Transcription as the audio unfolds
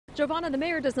Giovanna, the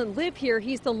mayor doesn't live here.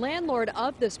 He's the landlord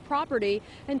of this property.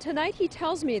 And tonight he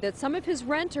tells me that some of his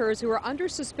renters who are under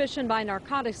suspicion by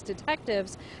narcotics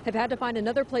detectives have had to find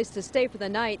another place to stay for the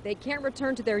night. They can't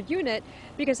return to their unit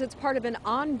because it's part of an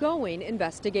ongoing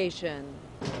investigation.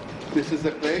 This is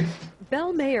the place?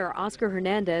 Bell Mayor Oscar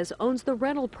Hernandez owns the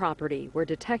rental property where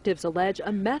detectives allege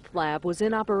a meth lab was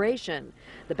in operation.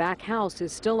 The back house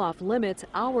is still off limits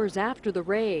hours after the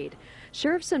raid.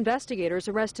 Sheriff's investigators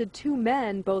arrested 2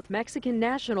 men, both Mexican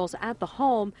nationals, at the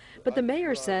home, but the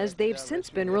mayor says they've since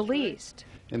been released.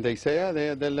 And they say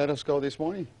they let us go this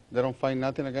morning. They don't find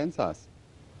nothing against us.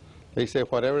 They say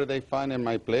whatever they find in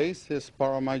my place is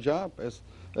part of my job.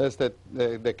 It's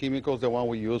the chemicals, the one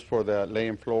we use for the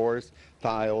laying floors,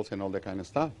 tiles, and all that kind of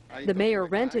stuff. The mayor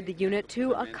rented the unit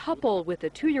to a couple with a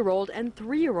 2-year-old and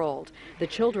 3-year-old. The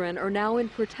children are now in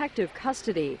protective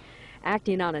custody.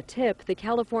 Acting on a tip, the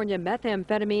California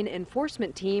Methamphetamine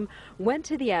Enforcement Team went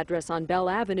to the address on Bell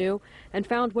Avenue and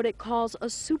found what it calls a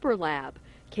super lab,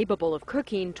 capable of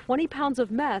cooking 20 pounds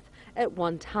of meth at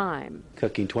one time.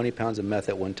 Cooking 20 pounds of meth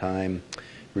at one time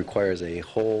requires a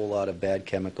whole lot of bad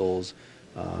chemicals,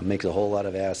 makes a whole lot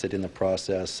of acid in the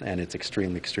process, and it's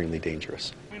extremely, extremely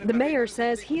dangerous. The mayor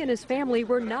says he and his family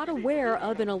were not aware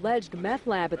of an alleged meth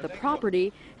lab at the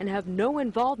property and have no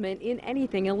involvement in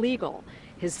anything illegal.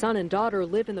 His son and daughter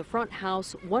live in the front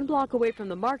house 1 block away from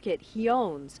the market he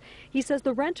owns. He says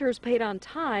the renters paid on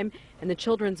time and the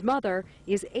children's mother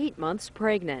is 8 months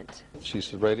pregnant.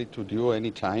 She's ready to do any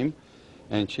time,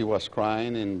 and she was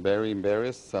crying and very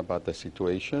embarrassed about the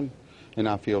situation, and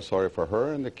I feel sorry for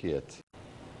her and the kids.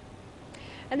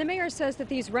 And the mayor says that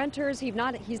these renters, he's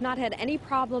not had any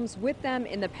problems with them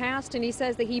in the past, and he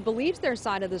says that he believes their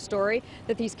side of the story,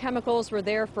 that these chemicals were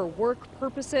there for work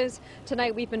purposes.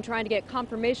 Tonight we've been trying to get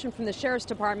confirmation from the Sheriff's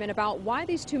Department about why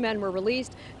these 2 men were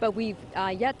released, but we've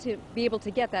yet to be able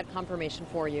to get that confirmation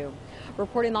for you.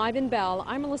 Reporting live in Bell,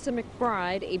 I'm Melissa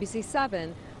McBride, ABC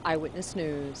 7 Eyewitness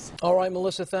News. All right,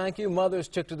 Melissa, thank you. Mothers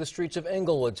took to the streets of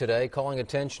Inglewood today, calling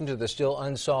attention to the still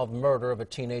unsolved murder of a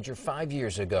teenager 5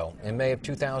 years ago. In May of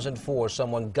 2004,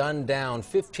 someone gunned down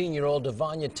 15-year-old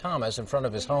Devanya Thomas in front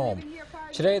of his home.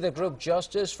 Today, the group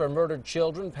Justice for Murdered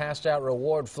Children passed out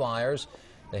reward flyers.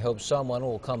 They hope someone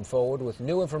will come forward with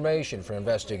new information for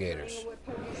investigators.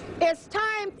 It's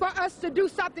time for us to do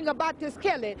something about this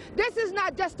killing. This is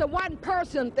not just a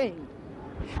one-person thing.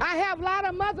 I have a lot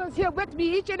of mothers here with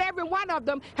me. Each and every one of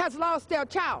them has lost their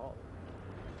child.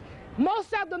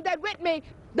 Most of them that with me,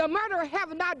 the murder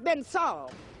have not been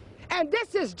solved. And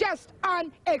this is just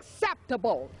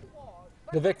unacceptable.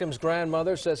 The victim's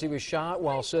grandmother says he was shot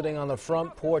while sitting on the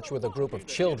front porch with a group of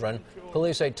children.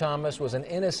 Police say Thomas was an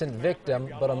innocent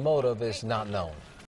victim, but a motive is not known.